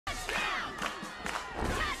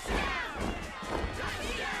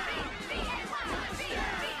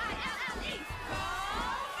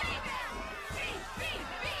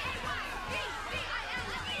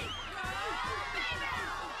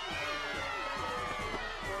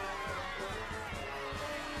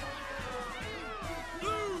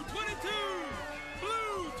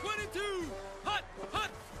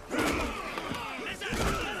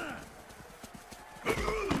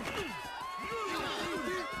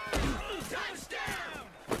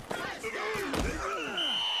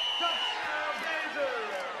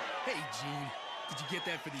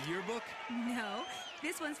get that for the yearbook? No,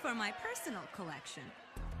 this one's for my personal collection.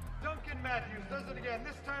 Duncan Matthews does it again,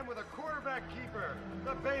 this time with a quarterback keeper.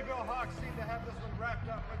 The Bayville Hawks seem to have this one wrapped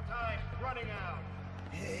up with time running out.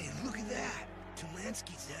 Hey, look at that!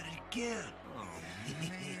 Tulansky's at it again. Oh,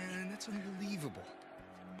 man, that's unbelievable.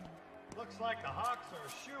 Looks like the Hawks are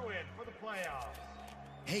shoo-in for the playoffs.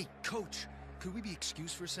 Hey, Coach, could we be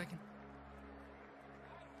excused for a second?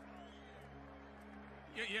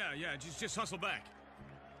 Yeah, just hustle back.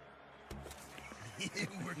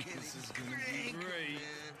 We're getting This is gonna be cranky, great. man.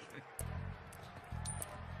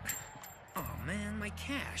 Oh man, my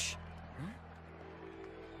cash. Huh?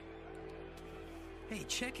 Hey,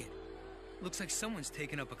 check it. Looks like someone's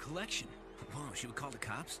taken up a collection. Whoa, should we call the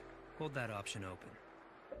cops? Hold that option open.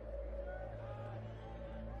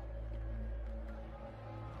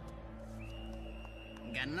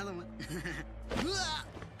 Got another one. Well,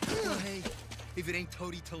 hey, if it ain't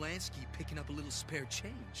Tody Tulansky picking up a little spare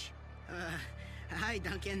change. Hi,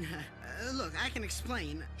 Duncan. Look, I can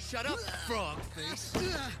explain. Shut up, frog face.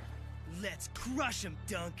 Let's crush him,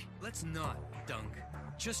 Dunk. Let's not, Dunk.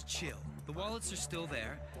 Just chill. The wallets are still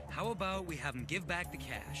there. How about we have him give back the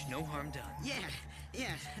cash? No harm done. Yeah.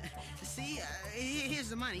 See, here's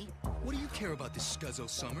the money. What do you care about this scuzzo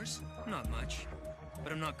Summers? Not much.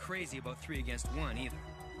 But I'm not crazy about 3 against 1 either.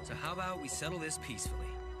 So how about we settle this peacefully?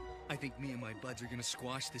 I think me and my buds are gonna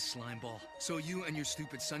squash this slime ball, so you and your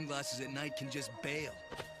stupid sunglasses at night can just bail.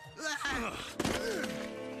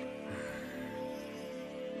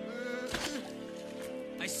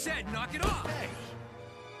 I said knock it off! Hey!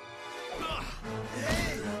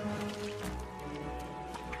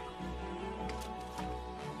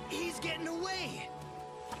 He's getting away!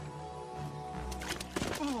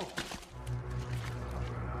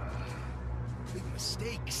 Big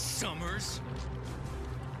mistake, Summers.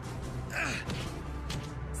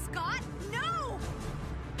 Scott, no!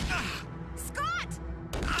 Scott!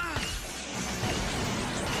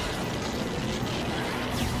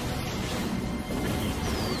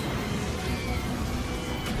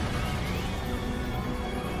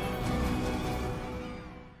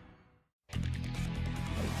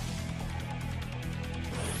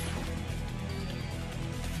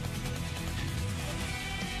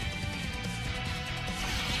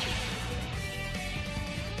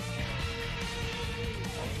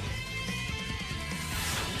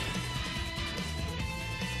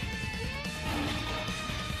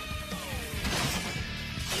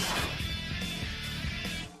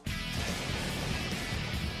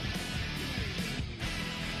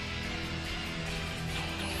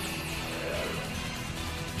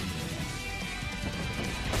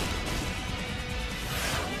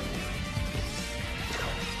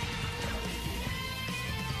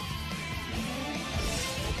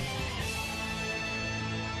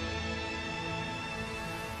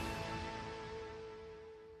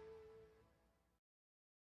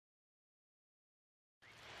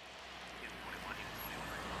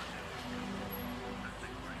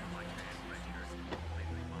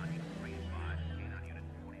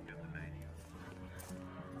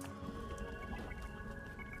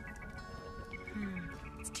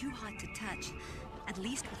 It's too hot to touch, at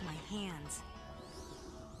least with my hands.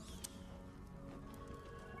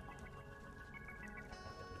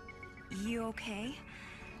 You okay?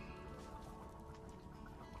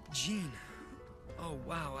 Jean. Oh,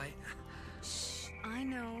 wow, Shh, I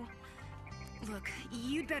know. Look,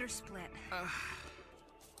 you'd better split.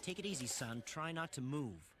 Take it easy, son. Try not to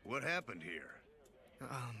move. What happened here?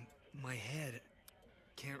 My head.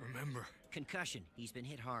 Can't remember. Concussion. He's been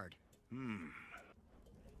hit hard.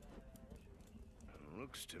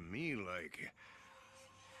 Looks to me like...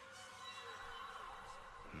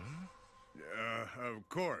 of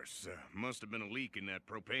course. Must have been a leak in that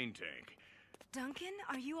propane tank. Duncan,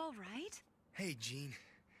 are you all right? Hey, Jean.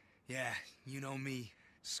 Yeah, you know me.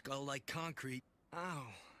 Skull like concrete. Ow.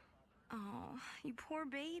 Oh, you poor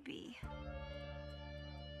baby.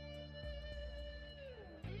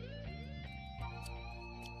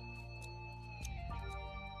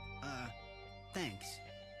 Thanks.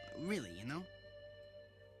 Really, you know?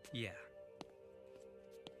 yeah.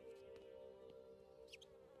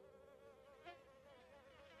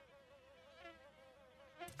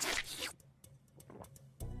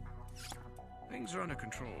 Things are under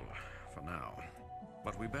control, for now.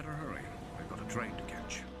 But we better hurry. We've got a train to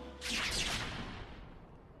catch.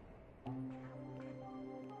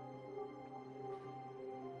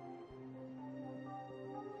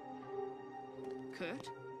 Kurt?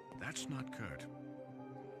 That's not Kurt.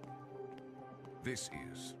 This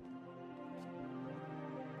is.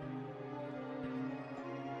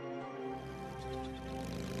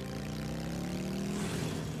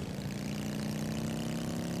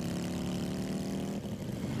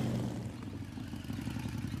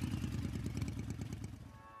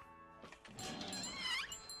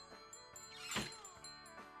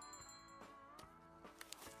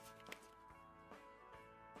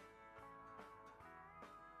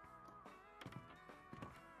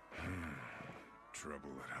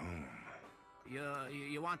 trouble at home.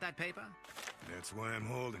 You want that paper? That's why I'm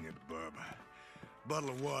holding it, bub.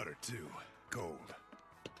 Bottle of water, too. Cold.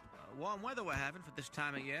 Warm weather we're having for this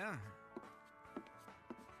time of year.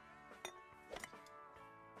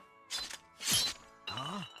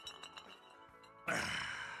 Huh?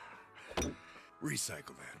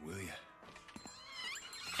 Recycle that, will you?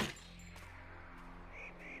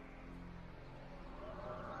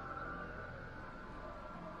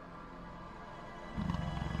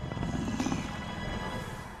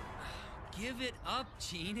 Give it up,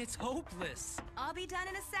 Jean. It's hopeless. I'll be done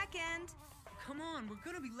in a second. Come on, we're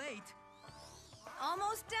gonna be late.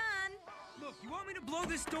 Almost done. Look, you want me to blow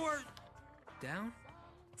this door down?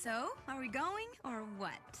 So, are we going or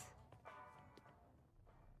what?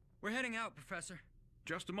 We're heading out, Professor.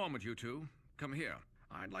 Just a moment, you two. Come here.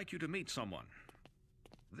 I'd like you to meet someone.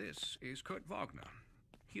 This is Kurt Wagner.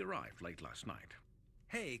 He arrived late last night.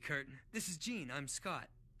 Hey, Kurt. This is Jean. I'm Scott.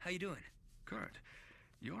 How you doing? Kurt,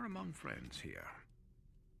 you're among friends here.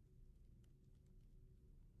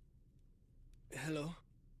 Hello?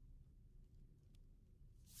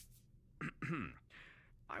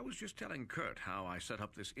 I was just telling Kurt how I set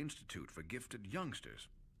up this institute for gifted youngsters.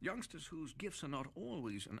 Youngsters whose gifts are not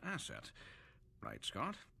always an asset. Right,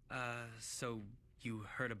 Scott? So you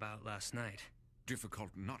heard about last night? Difficult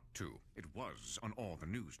not to. It was on all the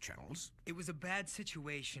news channels. It was a bad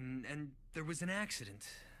situation, and there was an accident.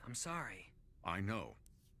 I'm sorry. I know.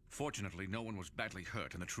 Fortunately, no one was badly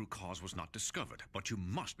hurt and the true cause was not discovered. But you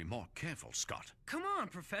must be more careful, Scott. Come on,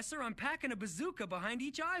 Professor. I'm packing a bazooka behind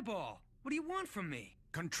each eyeball. What do you want from me?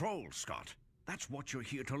 Control, Scott. That's what you're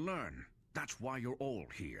here to learn. That's why you're all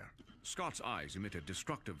here. Scott's eyes emit a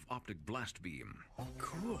destructive optic blast beam.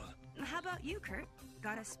 Cool. How about you, Kurt?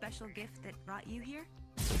 Got a special gift that brought you here?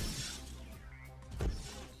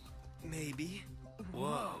 Maybe.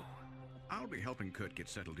 Whoa. I'll be helping Kurt get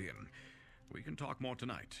settled in. We can talk more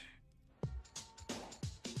tonight.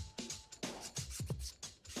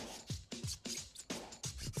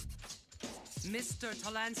 Mr.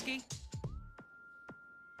 Talansky?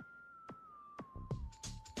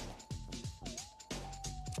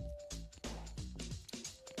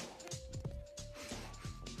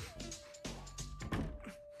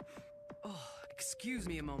 Excuse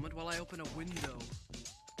me a moment while I open a window.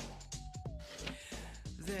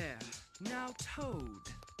 There. Now, Toad.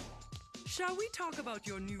 Shall we talk about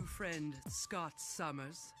your new friend, Scott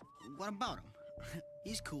Summers? What about him?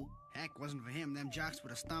 He's cool. Heck, wasn't for him, them jocks would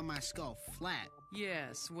have stomped my skull flat.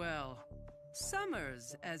 Yes, well,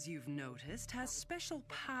 Summers, as you've noticed, has special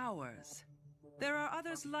powers. There are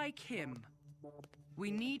others like him. We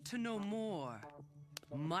need to know more.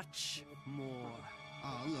 Much more.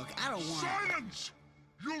 Oh, look, I don't want... Silence!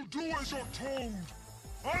 You'll do as you're told!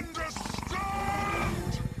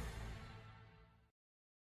 Understand?!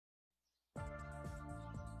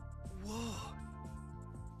 Whoa.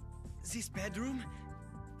 This bedroom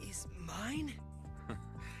is mine?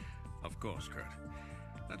 Of course, Kurt.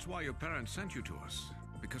 That's why your parents sent you to us.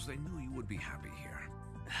 Because they knew you would be happy here.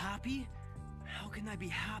 Happy? How can I be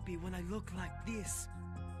happy when I look like this?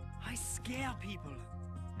 I scare people.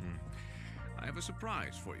 I have a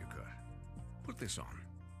surprise for you, Kurt. Put this on.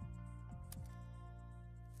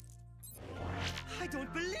 I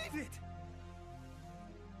don't believe it!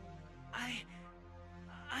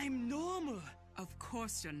 I'm normal. Of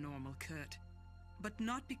course you're normal, Kurt. But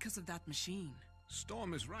not because of that machine.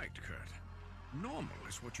 Storm is right, Kurt. Normal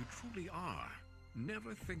is what you truly are.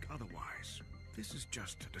 Never think otherwise. This is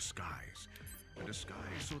just a disguise. A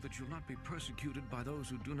disguise so that you'll not be persecuted by those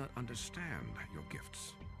who do not understand your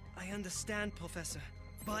gifts. I understand, Professor.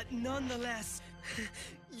 But nonetheless,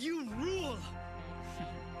 you rule!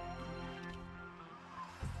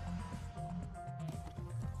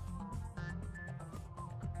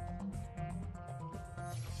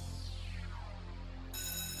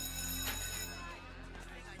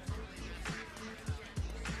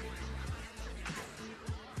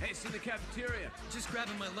 Hey, it's in the cafeteria. Just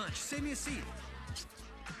grabbing my lunch. Save me a seat.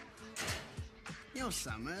 Yo,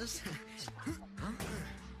 Summers. Huh?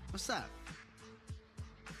 What's up?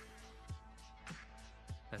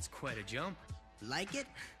 That's quite a jump. Like it?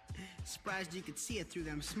 Surprised you could see it through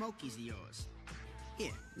them smokies of yours.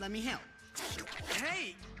 Here, let me help.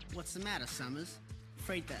 Hey! What's the matter, Summers?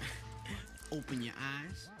 Afraid to open your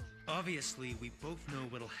eyes? Obviously, we both know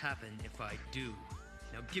what'll happen if I do.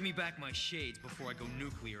 Now give me back my shades before I go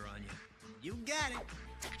nuclear on you. You got it.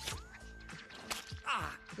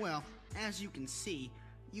 Ah! Well, as you can see,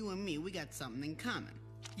 you and me, we got something in common.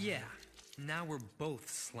 Yeah, now we're both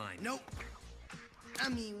slime. Nope. I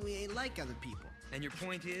mean, we ain't like other people. And your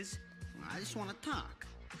point is? I just want to talk.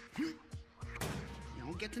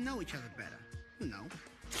 get to know each other better. You know.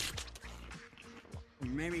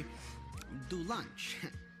 Maybe do lunch.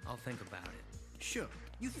 I'll think about it. Sure,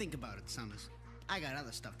 you think about it, Summers. I got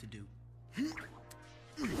other stuff to do.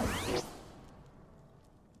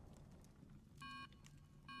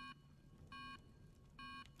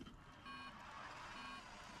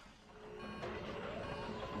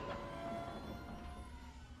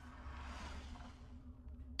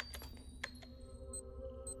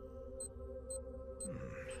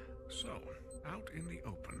 So, out in the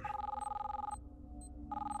open.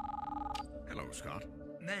 Hello, Scott.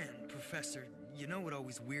 Man, Professor, you know what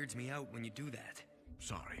always weirds me out when you do that?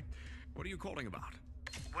 Sorry. What are you calling about?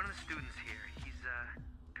 One of the students here, he's,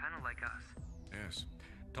 kind of like us. Yes.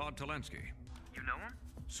 Todd Talansky. You know him?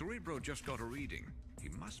 Cerebro just got a reading. He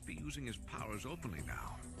must be using his powers openly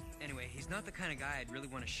now. Anyway, he's not the kind of guy I'd really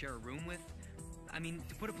want to share a room with. I mean,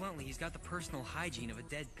 to put it bluntly, he's got the personal hygiene of a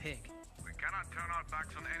dead pig. We cannot turn our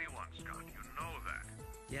backs on anyone, Scott. You know that.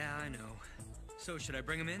 Yeah, I know. So, should I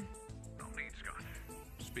bring him in? No need, Scott.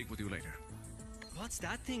 Speak with you later. What's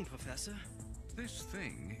that thing, Professor? This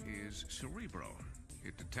thing is Cerebro.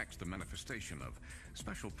 It detects the manifestation of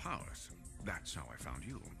special powers. That's how I found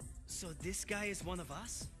you. So this guy is one of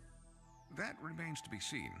us? That remains to be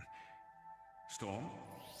seen. Storm?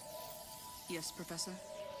 Yes, Professor?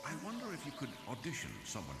 I wonder if you could audition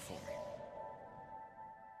someone for me.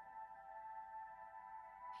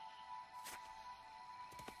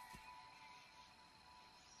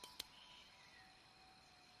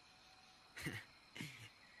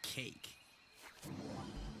 Cake.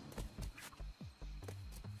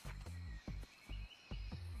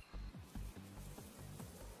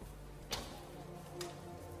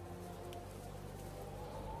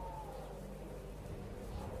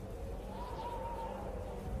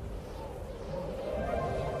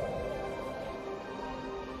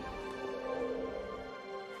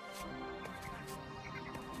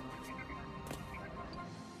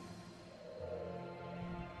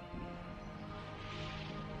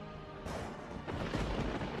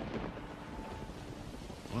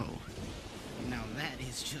 Whoa. Now that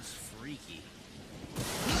is just freaky.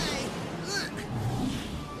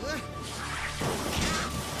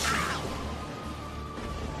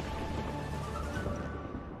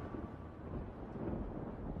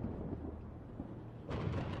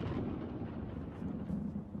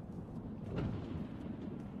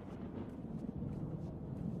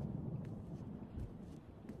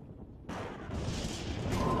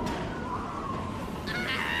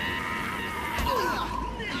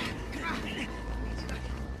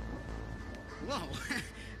 Whoa,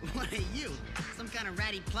 what are you? Some kind of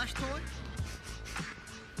ratty plush toy?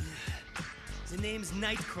 The name's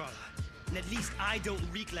Nightcrawler, and at least I don't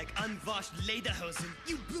reek like unwashed lederhosen.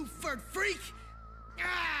 You blue-furred freak!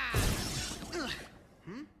 Ah!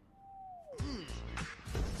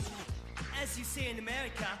 As you say in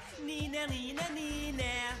America, Nina, Nina,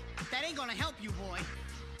 Nina. That ain't gonna help you, boy.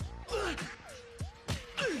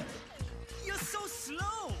 You're so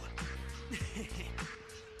slow.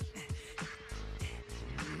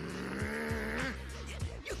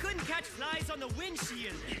 You couldn't catch flies on the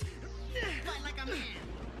windshield. Fight like a man.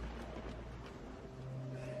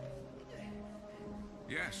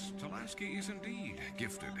 Yes, Talansky is indeed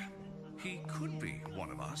gifted. He could be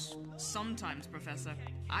one of us. Sometimes, Professor.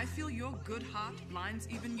 I feel your good heart blinds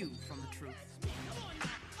even you from the truth. Come on now,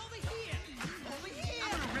 over here! Over here!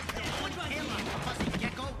 I'm gonna rip your one tail off, fuzzy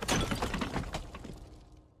gecko.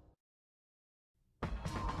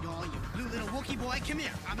 Yo, you blue little Wookiee boy, come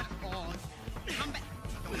here. I'm gonna... Oh, come back.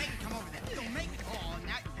 Don't make me come over there. Don't make me... Oh,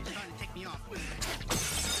 now you're trying to take me off.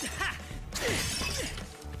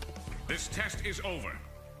 This test is over.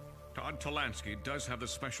 Todd Talansky does have the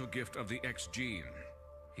special gift of the X gene.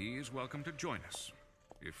 He is welcome to join us,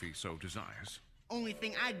 if he so desires. Only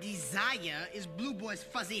thing I desire is Blue Boy's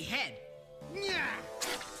fuzzy head. Yeah.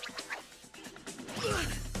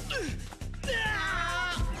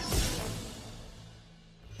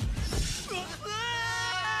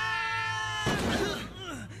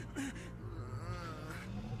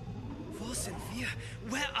 Cynthia,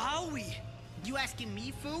 where are we? You asking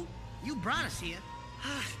me, fool? You brought us here.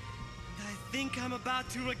 I think I'm about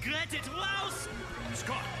to regret it. Wows!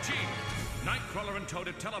 Scott, Gene, Nightcrawler and Toad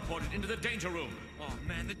have teleported into the danger room. Oh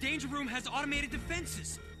man, the danger room has automated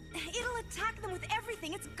defenses. It'll attack them with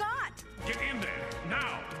everything it's got. Get in there,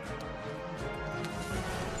 now!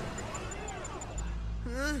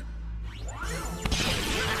 Huh?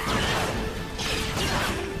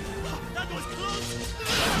 That was close!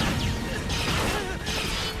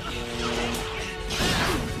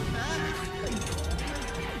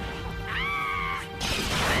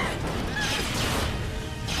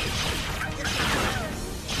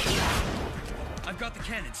 got the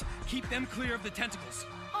cannons. Keep them clear of the tentacles.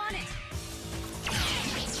 On it!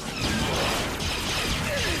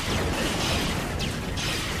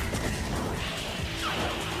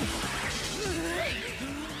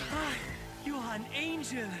 You are an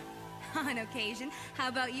angel. On occasion. How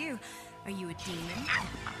about you? Are you a demon?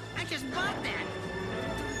 I just bought that.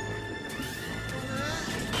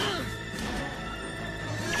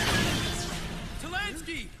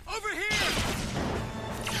 Talansky, over here!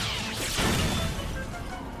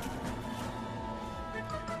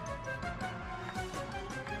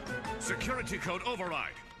 Security code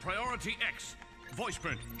override. Priority X. Voice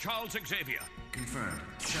print, Charles Xavier. Confirmed.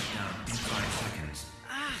 Shut down in 5 seconds.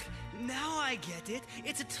 Ah, now I get it.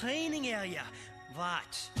 It's a training area.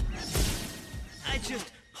 Watch. I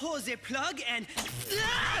just pull the plug and...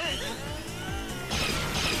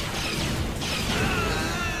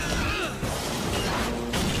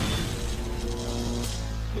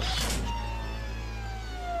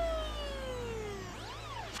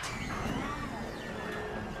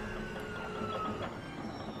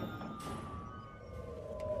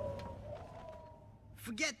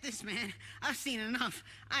 Forget this, man. I've seen enough.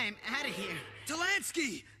 I am out of here.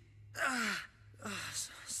 Talansky!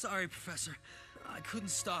 Sorry, Professor. I couldn't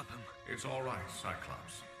stop him. It's all right,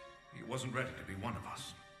 Cyclops. He wasn't ready to be one of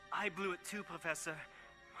us. I blew it too, Professor.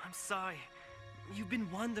 I'm sorry. You've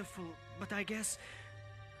been wonderful, but I guess...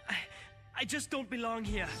 I just don't belong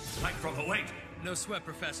here. Nightcrawler, wait! No sweat,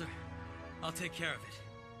 Professor. I'll take care of it.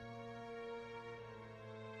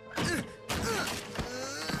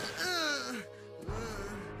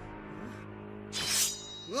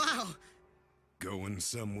 Wow! Going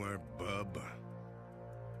somewhere, bub?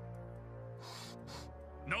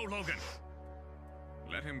 No, Logan.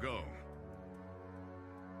 Let him go.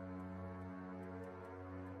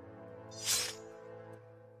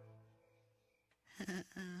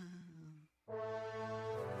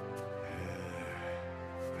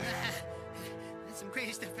 That's some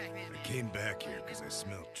crazy stuff back there, man. I came back here because I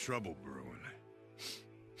smelled trouble brewing.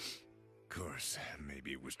 Of course,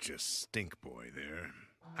 maybe it was just Stink Boy there.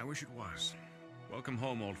 I wish it was. Welcome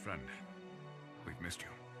home, old friend. We've missed you.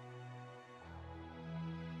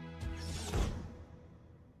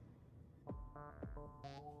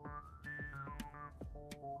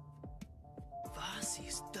 Was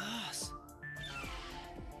ist das?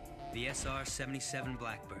 The SR-77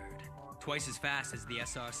 Blackbird. Twice as fast as the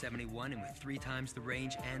SR-71 and with 3 times the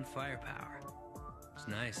range and firepower. It's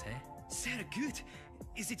nice, eh? Sehr gut.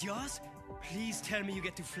 Is it yours? Please tell me you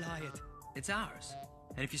get to fly it. It's ours.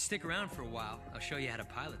 And if you stick around for a while, I'll show you how to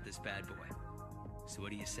pilot this bad boy. So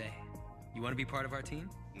what do you say? You want to be part of our team?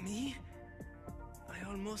 Me? I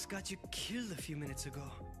almost got you killed a few minutes ago.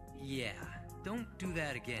 Yeah, don't do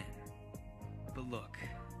that again. But look,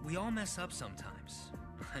 we all mess up sometimes.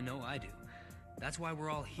 I know I do. That's why we're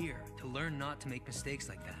all here, to learn not to make mistakes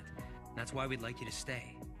like that. That's why we'd like you to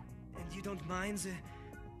stay. And you don't mind the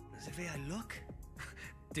way I look?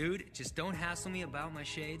 Dude, just don't hassle me about my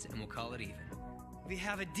shades and we'll call it even. We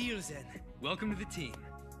have a deal then. Welcome to the team.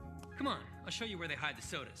 Come on, I'll show you where they hide the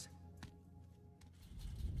sodas.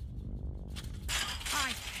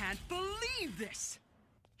 I can't believe this!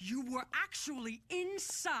 You were actually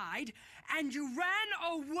inside, and you ran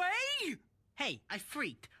away?! Hey, I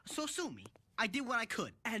freaked, so sue me. I did what I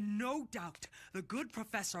could. And no doubt, the good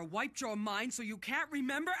professor wiped your mind so you can't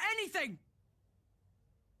remember anything!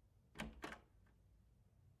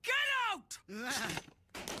 Get out!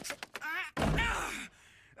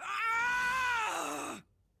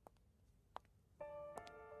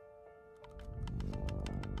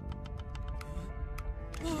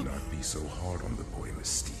 Do not be so hard on the boy,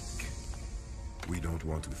 Mystique. We don't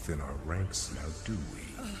want to thin our ranks now, do we?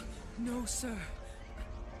 No, sir.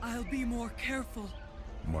 I'll be more careful.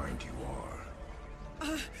 Mind you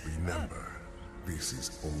are. Remember, this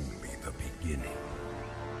is only the beginning.